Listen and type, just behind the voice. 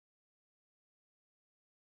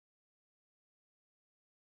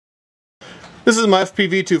This is my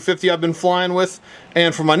FPV250 I've been flying with,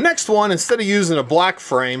 and for my next one, instead of using a black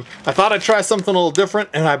frame, I thought I'd try something a little different,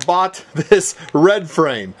 and I bought this red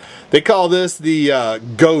frame. They call this the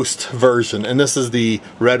Ghost version, and this is the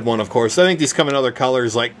red one, of course. I think these come in other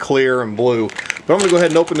colors like clear and blue, but I'm going to go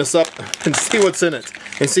ahead and open this up and see what's in it,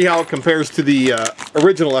 and see how it compares to the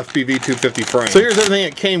original FPV250 frame. So here's everything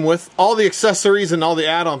it came with. All the accessories and all the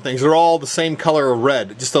add-on things are all the same color of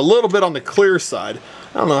red, just a little bit on the clear side.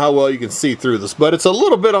 I don't know how well you can see through this, but it's a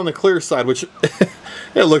little bit on the clear side, which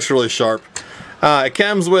it looks really sharp. It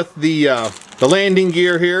comes with the landing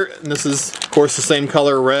gear here, and this is, of course, the same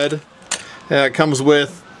color red. It comes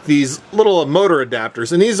with these little motor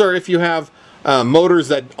adapters, and these are if you have motors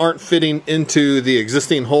that aren't fitting into the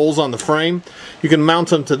existing holes on the frame. You can mount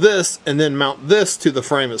them to this, and then mount this to the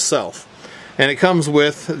frame itself. And it comes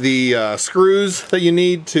with the screws that you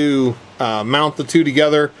need to mount the two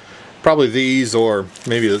together. Probably these, or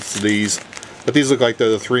maybe it's these, but these look like they're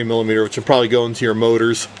the 3mm, which will probably go into your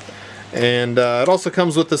motors. And it also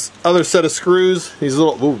comes with this other set of screws, these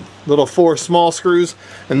little 4 small screws,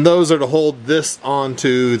 and those are to hold this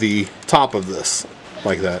onto the top of this,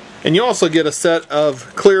 like that. And you also get a set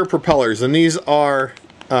of clear propellers, and these are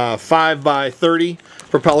 5x30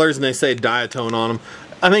 propellers, and they say diatone on them.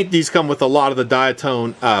 I think these come with a lot of the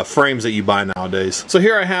diatone frames that you buy nowadays. So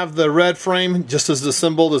here I have the red frame just as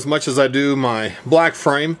assembled as much as I do my black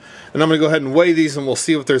frame, and I'm going to go ahead and weigh these, and we'll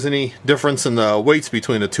see if there's any difference in the weights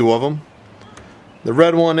between the two of them. The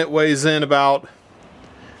red one, it weighs in about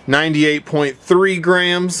 98.3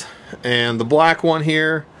 grams, and the black one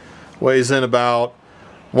here weighs in about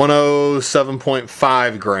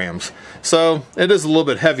 107.5 grams. So it is a little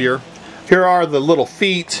bit heavier. Here are the little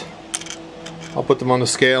feet. I'll put them on the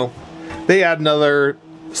scale. They add another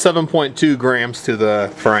 7.2 grams to the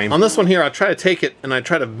frame. On this one here, I try to take it and I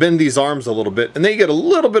try to bend these arms a little bit, and they get a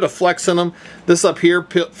little bit of flex in them. This up here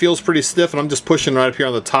feels pretty stiff, and I'm just pushing right up here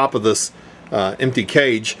on the top of this empty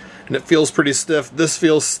cage, and it feels pretty stiff. This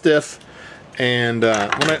feels stiff, and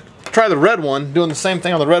when I try the red one, doing the same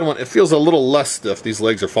thing on the red one, it feels a little less stiff. These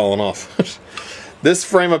legs are falling off. This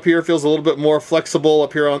frame up here feels a little bit more flexible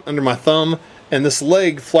up here under my thumb, and this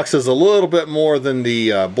leg flexes a little bit more than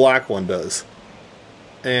the black one does.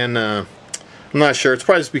 And I'm not sure. It's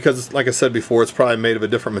probably just because, like I said before, it's probably made of a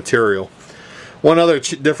different material. One other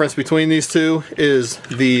difference between these two is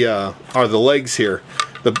the legs here.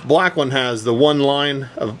 The black one has the one line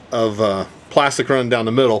of plastic running down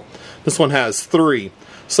the middle. This one has 3.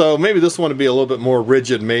 So maybe this one would be a little bit more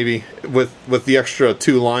rigid, maybe with the extra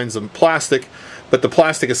 2 lines of plastic, but the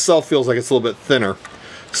plastic itself feels like it's a little bit thinner.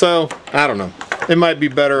 So, I don't know. It might be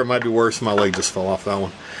better, it might be worse. My leg just fell off that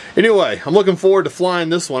one. Anyway, I'm looking forward to flying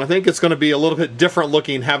this one. I think it's going to be a little bit different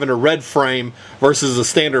looking having a red frame versus a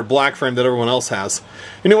standard black frame that everyone else has.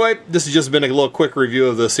 Anyway, this has just been a little quick review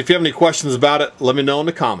of this. If you have any questions about it, let me know in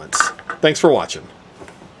the comments. Thanks for watching.